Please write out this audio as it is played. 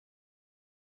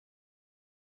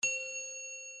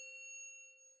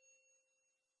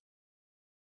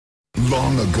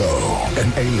Long ago,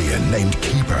 an alien named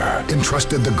Keeper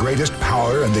entrusted the greatest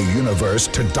power in the universe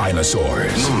to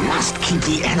dinosaurs. You must keep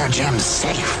the Energems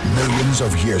safe. Millions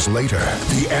of years later,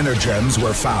 the Energems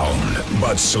were found,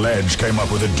 but Sledge came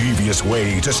up with a devious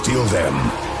way to steal them.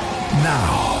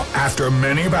 Now, after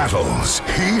many battles,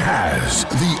 he has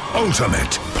the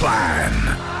ultimate plan.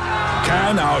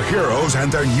 Can our heroes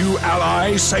and their new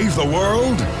ally save the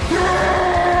world?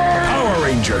 Power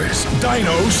Rangers,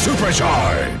 Dino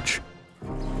Supercharge!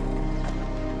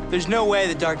 There's no way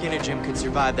the Dark Energem could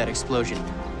survive that explosion.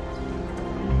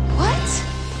 What?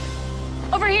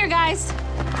 Over here, guys.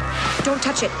 Don't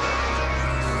touch it.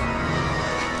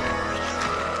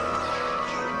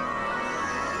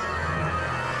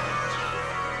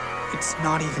 It's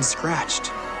not even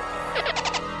scratched.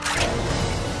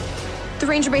 The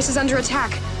Ranger base is under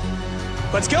attack.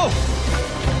 Let's go!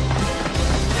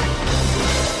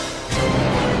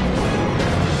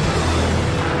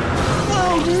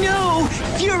 Oh no!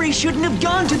 Fury shouldn't have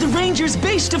gone to the Rangers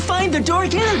base to find the Dark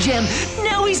Energem.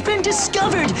 Now he's been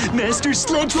discovered. Master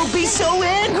Sledge will be so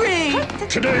angry.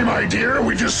 Today, my dear,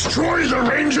 we destroy the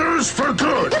Rangers for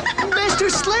good. Master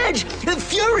Sledge,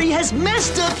 Fury has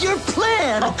messed up your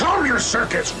plan. Now calm your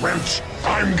circuits, wrench.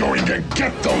 I'm going to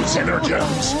get those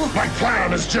Energems. My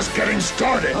plan is just getting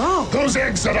started. Those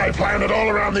eggs that I planted all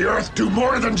around the Earth do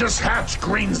more than just hatch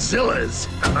Greenzillas.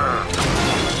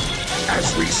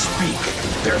 As we speak,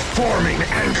 they're forming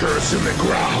anchors in the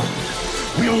ground.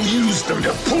 We'll use them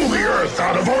to pull the Earth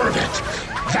out of orbit.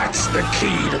 That's the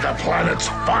key to the planet's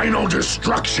final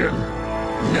destruction.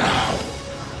 Now,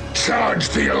 charge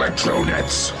the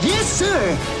electronets. Yes,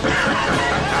 sir.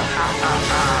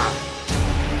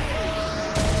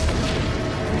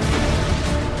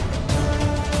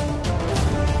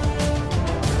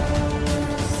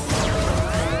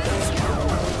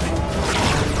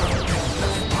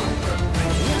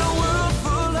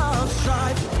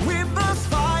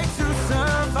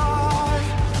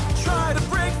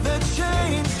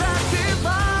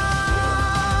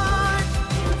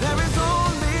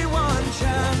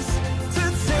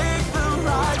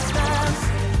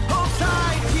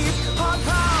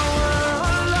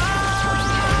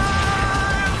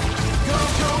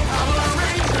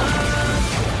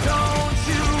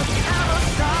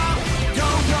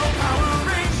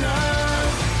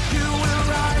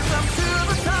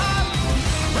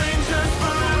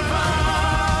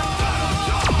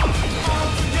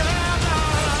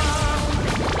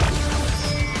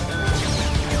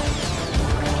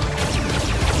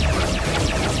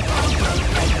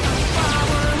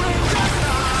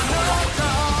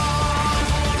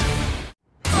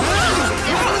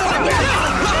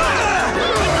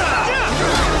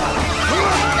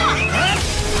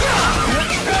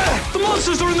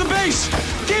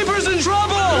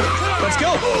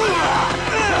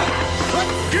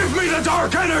 Give me the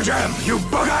Dark Energem, you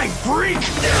bug-eyed freak!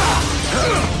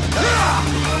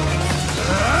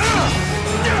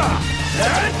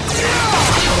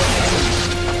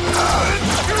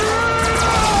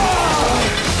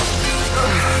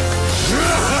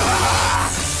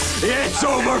 It's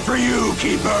over for you,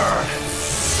 Keeper!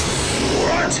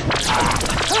 What?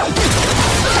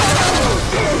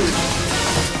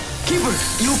 Keeper,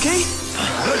 you okay?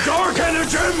 The Dark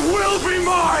Energem will be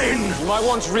mine! You might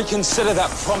want to reconsider that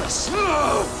promise.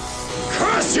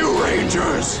 Curse you,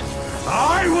 Rangers!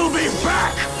 I will be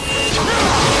back!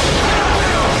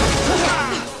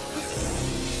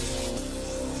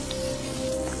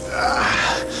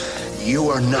 You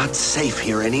are not safe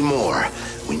here anymore.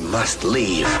 We must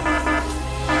leave.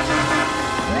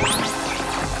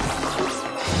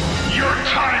 Your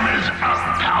time is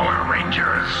up, Power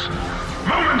Rangers.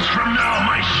 Moments from now,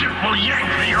 my ship will yank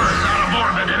the Earth out of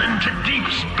orbit and into deep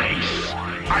space.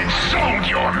 I've sold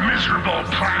your miserable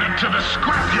planet to the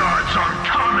scrapyards on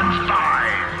Common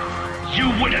 5.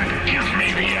 You wouldn't give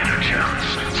me the Energems,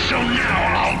 so now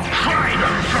I'll pry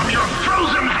them from your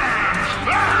frozen hands!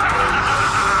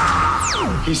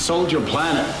 He sold your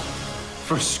planet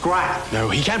for scrap. No,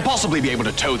 he can't possibly be able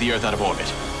to tow the Earth out of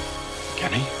orbit.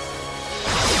 Can he?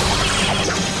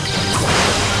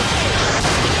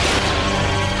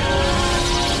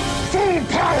 Full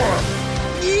power!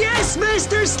 Yes,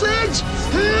 Master Sledge!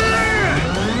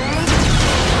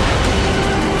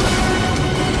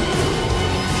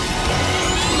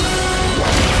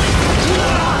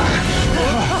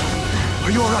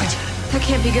 Are you all right? That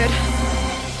can't be good.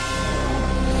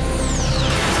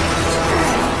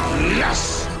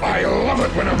 Yes! I love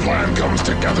it when a plan comes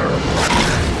together.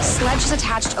 Sledge has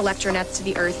attached electronets to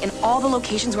the Earth in all the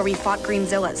locations where we fought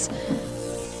Greenzillas.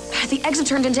 the exit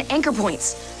turned into anchor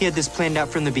points. He had this planned out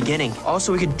from the beginning.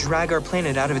 Also, we could drag our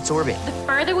planet out of its orbit. The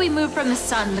further we move from the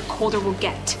sun, the colder we'll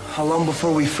get. How long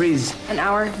before we freeze? An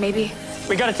hour, maybe.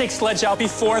 We gotta take Sledge out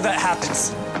before that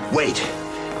happens. Wait.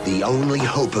 The only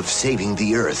hope of saving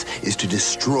the Earth is to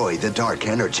destroy the Dark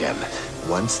Energem.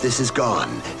 Once this is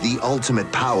gone, the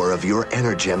ultimate power of your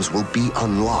Energems will be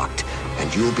unlocked,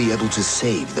 and you'll be able to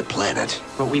save the planet.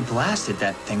 But we blasted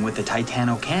that thing with the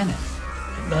Titano cannon.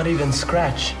 Not even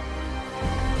scratch.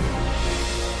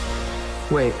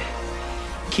 Wait.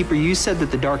 Keeper, you said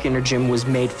that the Dark Energem was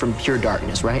made from pure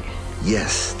darkness, right?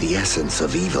 Yes, the essence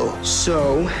of evil.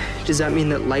 So, does that mean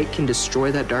that light can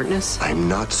destroy that darkness? I'm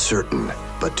not certain,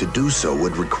 but to do so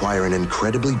would require an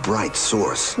incredibly bright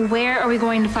source. Where are we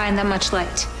going to find that much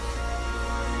light?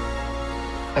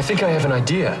 I think I have an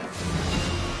idea.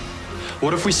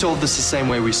 What if we solve this the same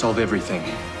way we solve everything?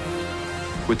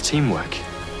 With teamwork.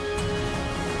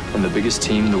 And the biggest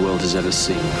team the world has ever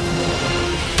seen.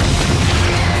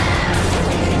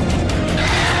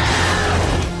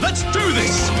 Let's do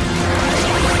this!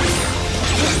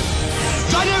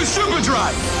 Dino Super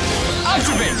Drive!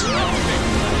 Activate!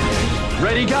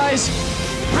 Ready, guys?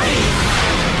 Ready!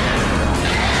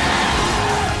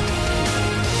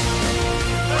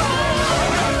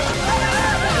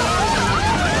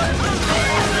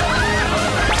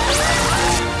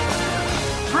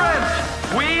 Friends,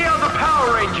 we are the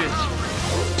Power Rangers.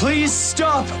 Please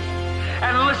stop!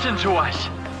 And listen to us.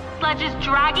 Sledge is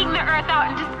dragging the Earth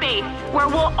out into space, where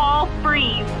we'll all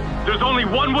freeze. There's only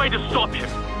one way to stop him.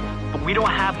 But we don't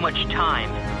have much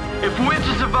time. If we're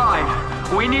to survive,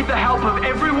 we need the help of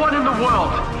everyone in the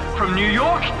world. From New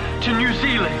York to New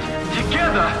Zealand.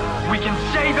 Together, we can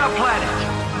save our planet.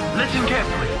 Listen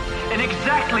carefully. In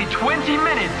exactly 20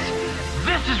 minutes,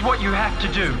 this is what you have to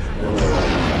do.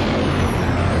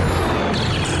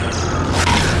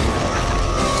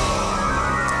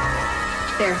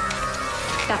 There.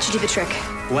 That should do the trick.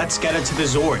 Let's get it to the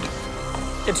Zord.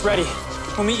 It's ready.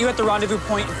 We'll meet you at the rendezvous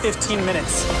point in 15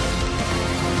 minutes.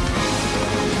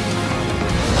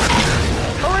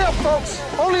 Hurry up, folks!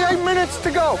 Only 8 minutes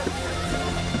to go!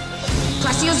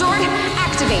 Plesiozord,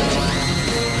 activate!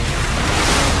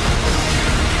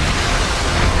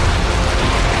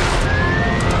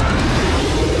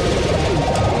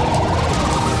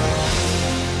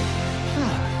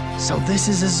 So this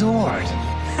is a Zord.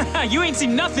 You ain't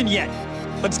seen nothing yet.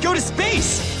 Let's go to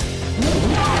space!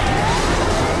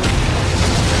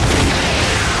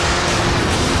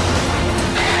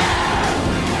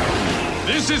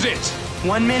 This is it!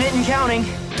 1 minute and counting.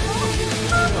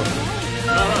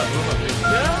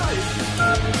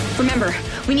 Remember,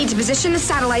 we need to position the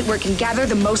satellite where it can gather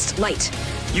the most light.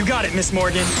 You got it, Miss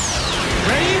Morgan.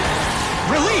 Ready?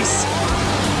 Release!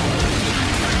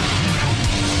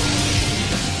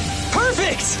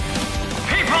 Perfect!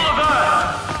 People of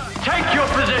Earth, take your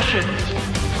positions.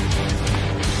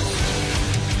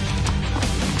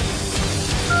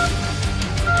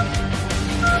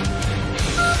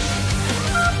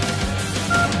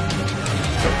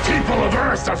 The people of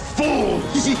Earth are fools!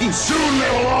 Soon they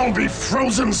will all be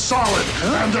frozen solid,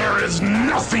 and there is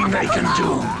nothing they can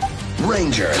do!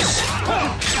 Rangers,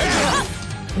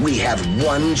 we have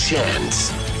one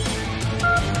chance.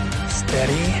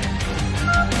 Steady.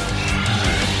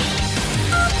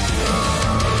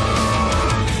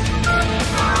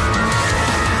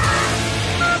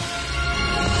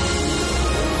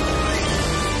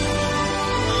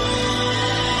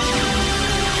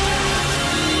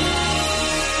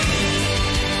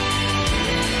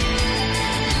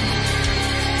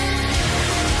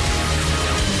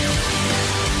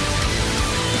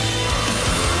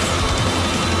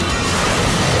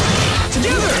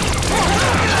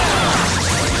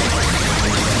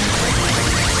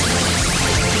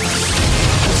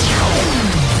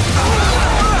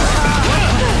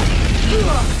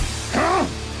 Huh?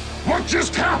 What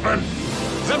just happened?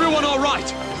 Is everyone all right?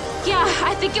 Yeah,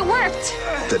 I think it worked.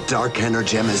 The Dark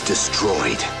Energem is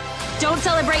destroyed. Don't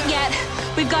celebrate yet.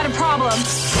 We've got a problem.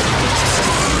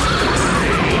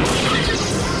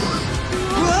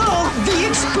 Whoa! The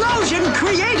explosion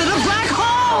created a black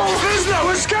hole! There's no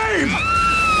escape!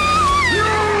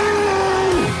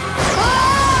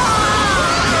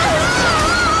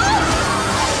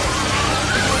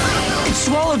 It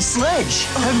swallowed Sledge!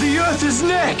 And the Earth is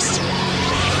next!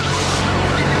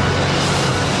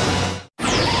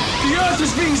 The Earth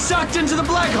is being sucked into the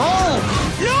black hole!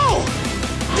 No!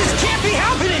 This can't be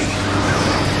happening!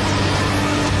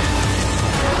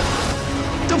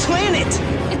 The planet!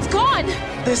 It's gone!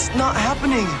 This not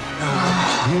happening.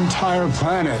 The entire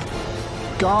planet.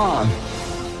 Gone.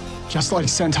 Just like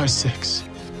Sentai 6.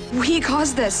 We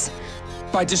caused this.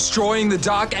 by destroying the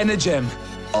Dark Energem.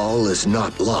 All is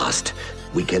not lost.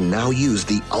 We can now use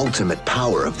the ultimate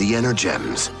power of the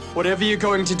Energems. Whatever you're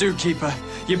going to do, Keeper,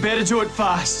 you better do it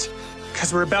fast.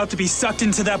 Because we're about to be sucked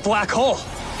into that black hole.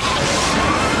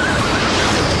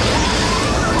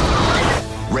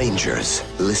 Rangers,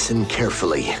 listen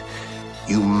carefully.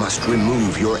 You must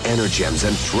remove your Energems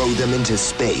and throw them into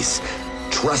space.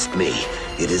 Trust me,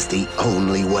 it is the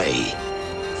only way.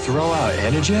 Throw our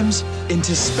Energems?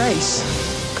 Into space?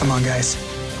 Come on, guys.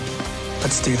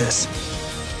 Let's do this.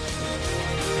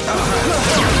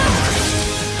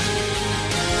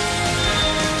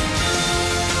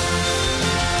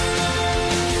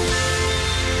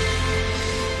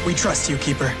 We trust you,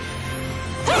 Keeper.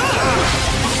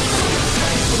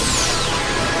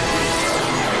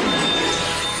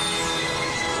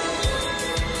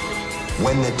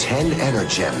 When the 10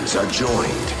 Energems are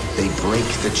joined, they break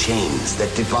the chains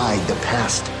that divide the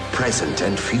past, present,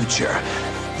 and future.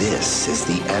 This is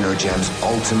the Energem's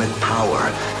ultimate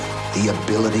power, the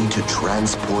ability to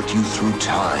transport you through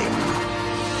time.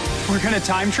 We're gonna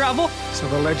time travel? So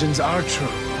the legends are true.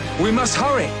 We must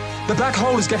hurry. The black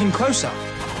hole is getting closer.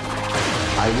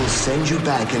 I will send you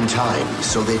back in time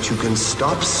so that you can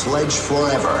stop Sledge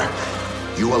forever.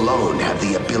 You alone have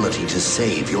the ability to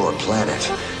save your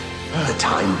planet. The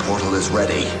time portal is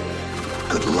ready.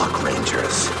 Good luck,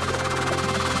 Rangers.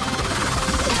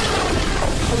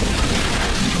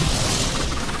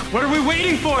 What are we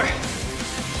waiting for?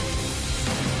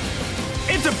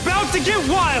 It's about to get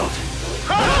wild!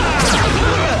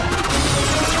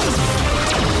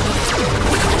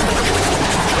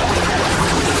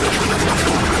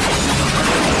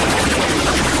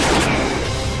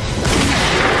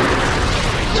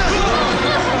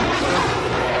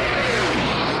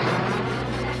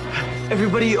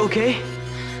 Everybody okay?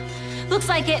 Looks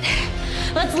like it.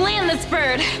 Let's land this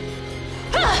bird.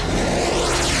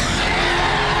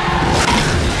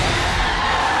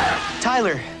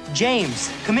 Tyler, James,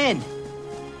 come in.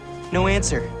 No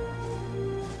answer.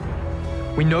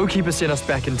 We know Keeper sent us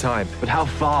back in time. But how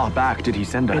far back did he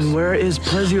send us? And where is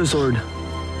Plesiosaur?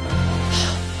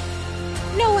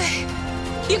 No way.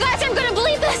 You guys aren't gonna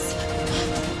believe this.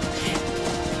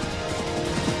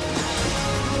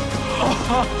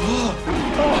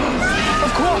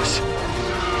 Of course!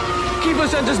 Keeper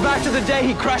sent us back to the day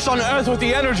he crashed on Earth with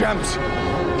the Energems.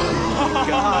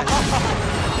 God.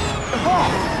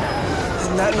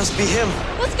 And that must be him.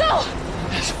 Let's go.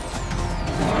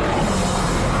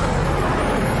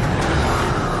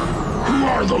 Who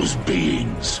are those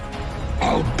beings?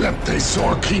 I'll bet they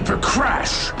saw Keeper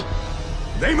crash.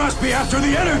 They must be after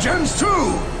the Energems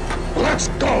too. Let's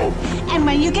go. And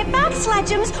when you get back,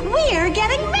 Sledgems, we're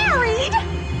getting married.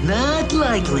 Not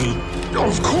likely.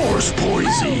 Of course,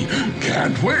 Boise.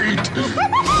 Can't wait.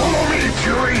 Follow me,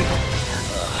 Fury.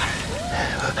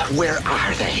 Where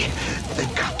are they?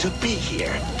 They've got to be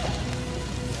here.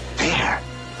 There.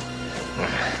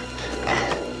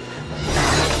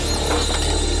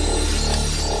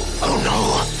 Oh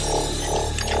no.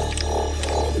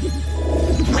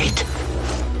 Wait.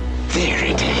 There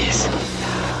it is.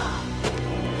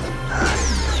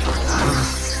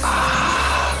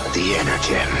 The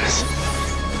Energems.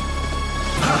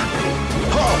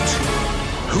 Halt!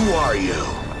 Who are you?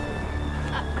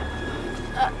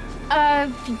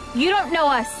 You don't know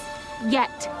us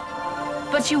yet,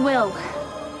 but you will.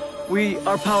 We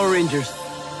are Power Rangers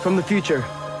from the future.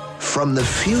 From the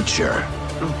future?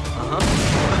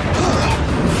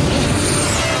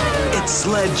 It's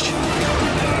Sledge.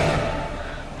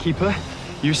 Keeper,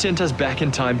 you sent us back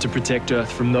in time to protect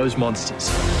Earth from those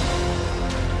monsters.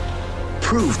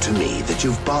 Prove to me that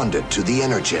you've bonded to the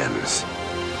Energems.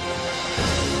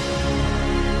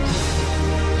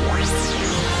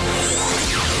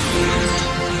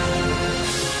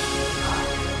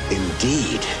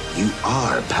 Indeed, you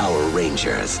are Power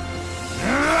Rangers.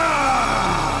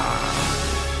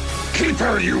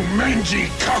 Keeper, you mangy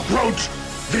cockroach!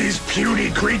 These puny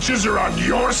creatures are on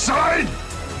your side?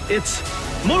 It's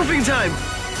morphing time!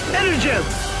 Energem!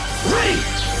 Ready!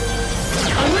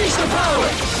 Unleash the power!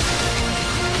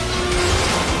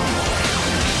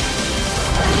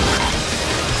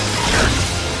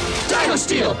 Dino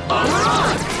Steel! On!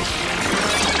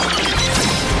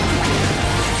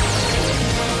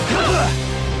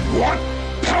 What?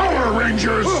 Power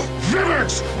Rangers!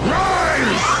 Vivix,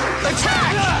 rise!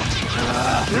 Attack!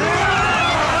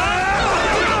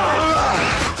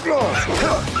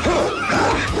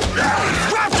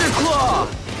 Raptor Claw!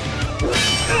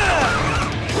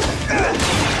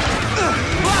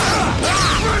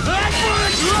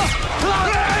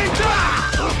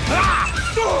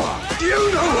 You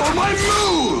know all my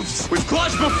moves! We've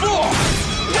clashed before!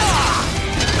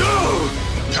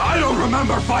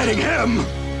 remember fighting him!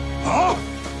 Huh?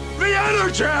 The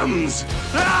Energems!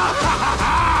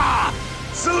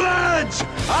 Sledge!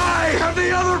 I have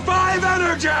the other 5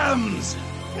 Energems!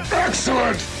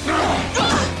 Excellent!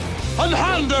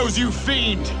 Unhand those, you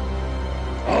fiend!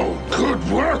 Oh, good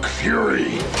work,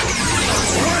 Fury!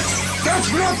 What?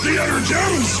 That's not the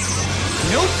Energems!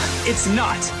 Nope, it's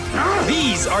not. Huh?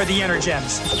 These are the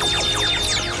Energems.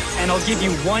 And I'll give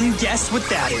you one guess what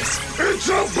that is. It's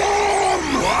a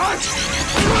bomb! What?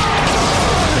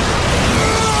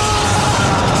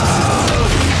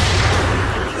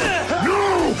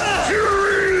 No!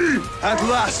 Fury! At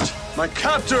last, my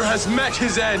captor has met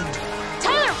his end.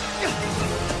 Tyler!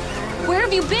 Where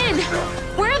have you been?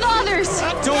 Where are the others?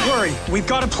 Don't worry, we've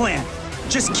got a plan.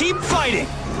 Just keep fighting.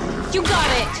 You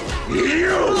got it.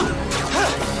 You!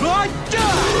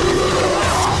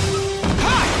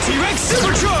 T-Rex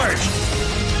Supercharge!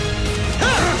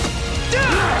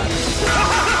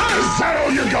 Is that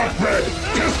all you got, Red?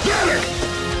 Pathetic!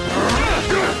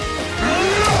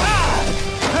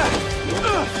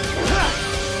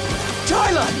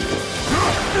 Tyler!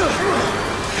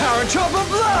 Paratrooper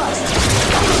Blast!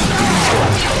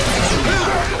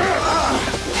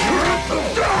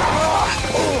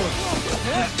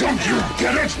 Don't you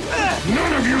get it?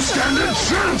 None of you stand a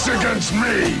chance against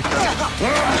me!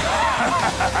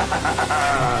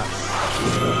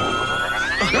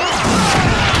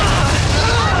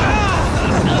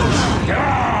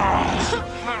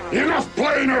 Enough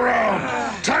playing around!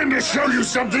 Time to show you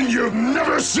something you've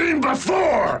never seen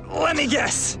before! Let me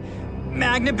guess.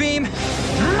 Magna Beam?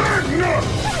 Magna!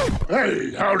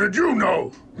 Hey, how did you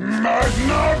know?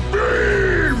 Magna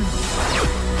Beam!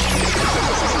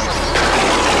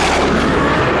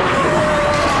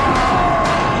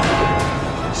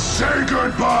 Say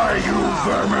goodbye, you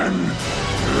vermin!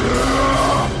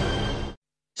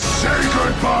 Say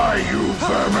goodbye, you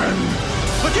vermin!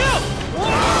 Look out!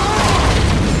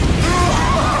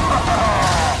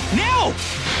 Now!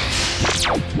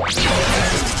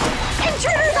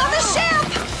 Intruders on the ship!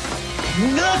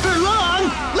 Not for long!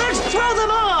 Let's throw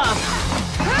them off!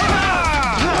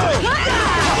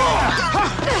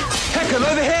 Heckle,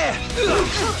 over here!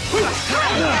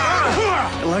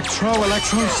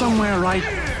 Electro somewhere right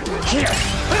here.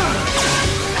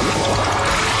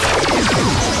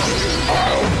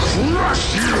 I'll crush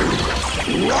you!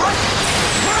 What?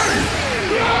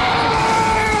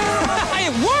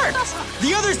 It worked!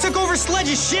 The others took over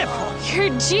Sledge's ship! You're a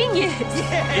genius!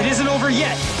 It isn't over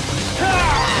yet!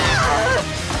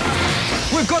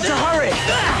 We've got to hurry!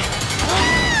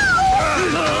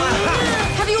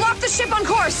 Have you locked the ship on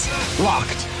course?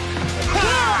 Locked.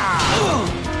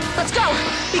 Let's go!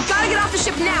 We gotta get off the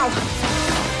ship now!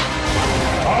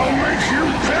 I'll make you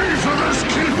pay for this,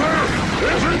 Keeper,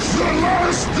 if it's the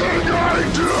last thing I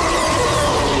do!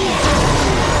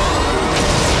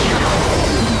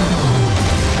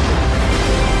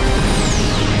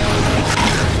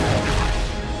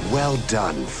 Well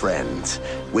done, friends.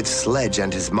 With Sledge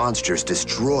and his monsters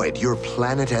destroyed, your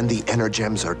planet and the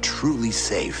Energems are truly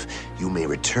safe. You may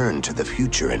return to the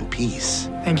future in peace.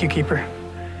 Thank you, Keeper.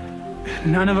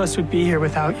 None of us would be here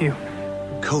without you.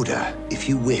 Coda, if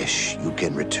you wish, you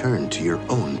can return to your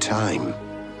own time.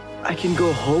 I can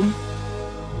go home?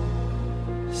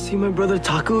 See my brother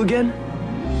Taku again?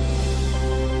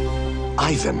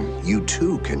 Ivan, you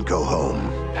too can go home.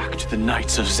 Back to the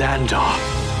Knights of Xandar.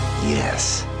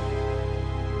 Yes.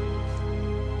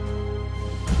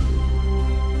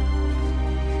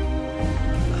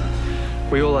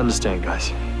 We all understand,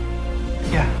 guys.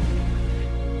 Yeah.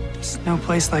 There's no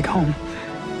place like home.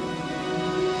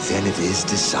 Then it is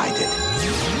decided.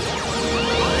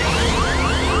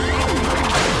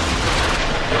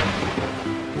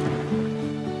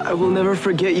 I will never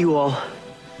forget you all.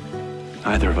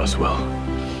 Neither of us will.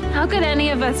 How could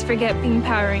any of us forget being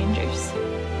Power Rangers?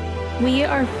 We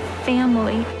are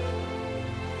family.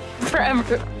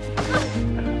 Forever.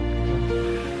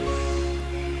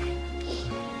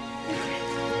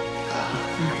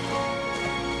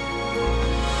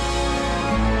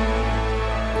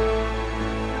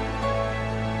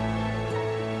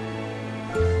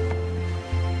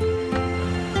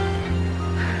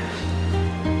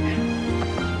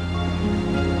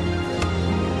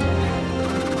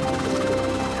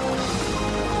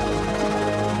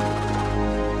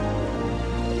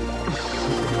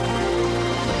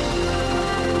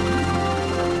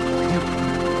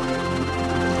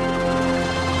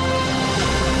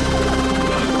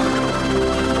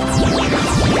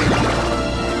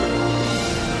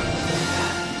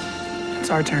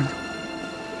 Our turn.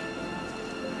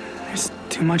 There's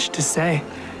too much to say.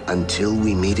 Until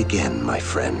we meet again, my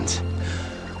friends.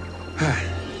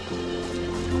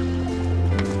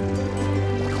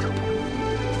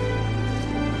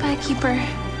 Keeper.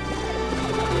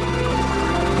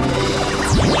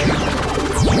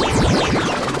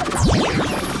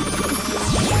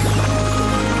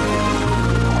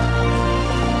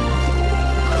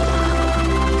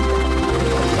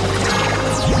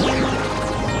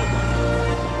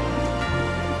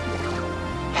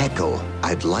 Heckle,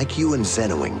 I'd like you and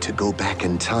Zenowing to go back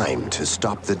in time to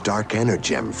stop the Dark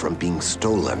Energem from being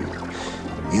stolen.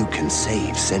 You can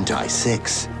save Sentai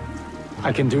 6.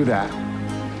 I can do that.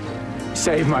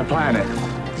 Save my planet.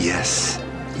 Yes,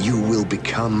 you will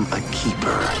become a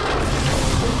keeper.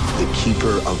 The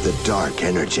keeper of the Dark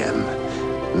Energem.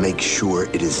 Make sure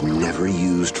it is never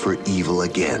used for evil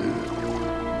again.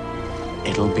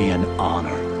 It'll be an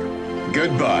honor.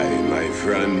 Goodbye, my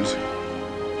friend.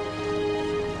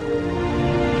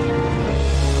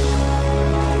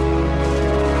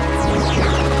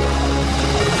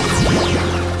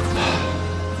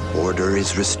 Order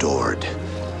is restored.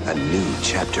 A new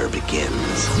chapter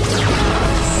begins.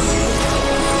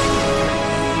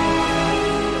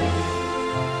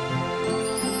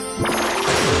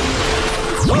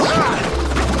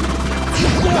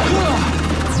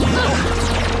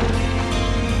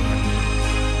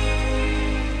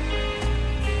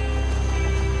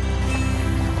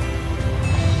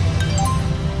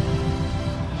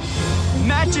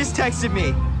 Matt just texted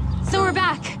me. So we're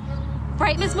back.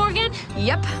 Right, Miss Morgan?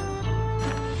 Yep.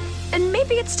 And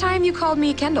maybe it's time you called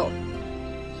me Kendall.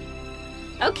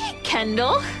 Okay,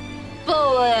 Kendall.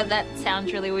 Oh, that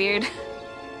sounds really weird.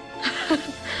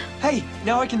 Hey,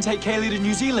 now I can take Kaylee to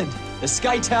New Zealand. The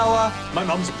Sky Tower, my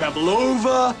mom's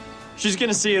Pavlova. She's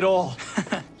gonna see it all.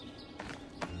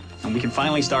 And we can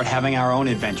finally start having our own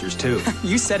adventures, too.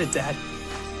 You said it, Dad.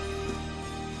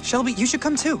 Shelby, you should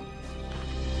come too.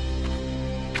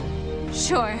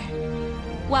 Sure.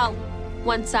 Well,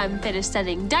 once I'm finished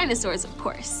studying dinosaurs, of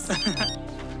course.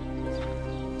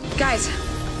 Guys,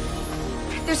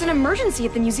 there's an emergency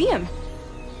at the museum.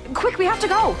 Quick, we have to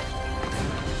go.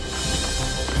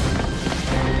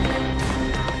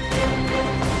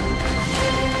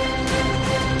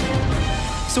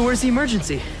 So where's the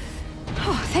emergency?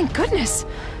 Oh, thank goodness.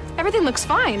 Everything looks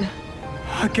fine.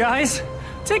 Guys,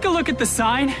 take a look at the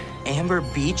sign. Amber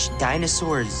Beach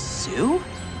Dinosaur Zoo?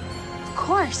 Of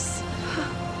course.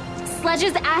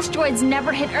 Sledge's asteroids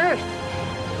never hit Earth.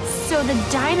 So the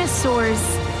dinosaurs...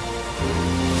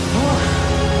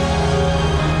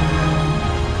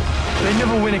 They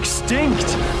never went extinct.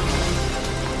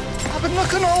 I've been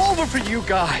looking all over for you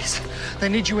guys. They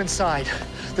need you inside.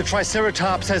 The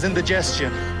Triceratops has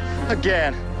indigestion.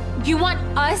 Again. You want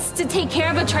us to take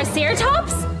care of a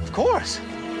Triceratops? Of course.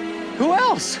 Who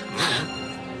else?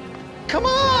 Come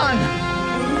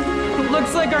on!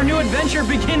 Looks like our new adventure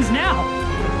begins now.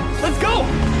 Let's go!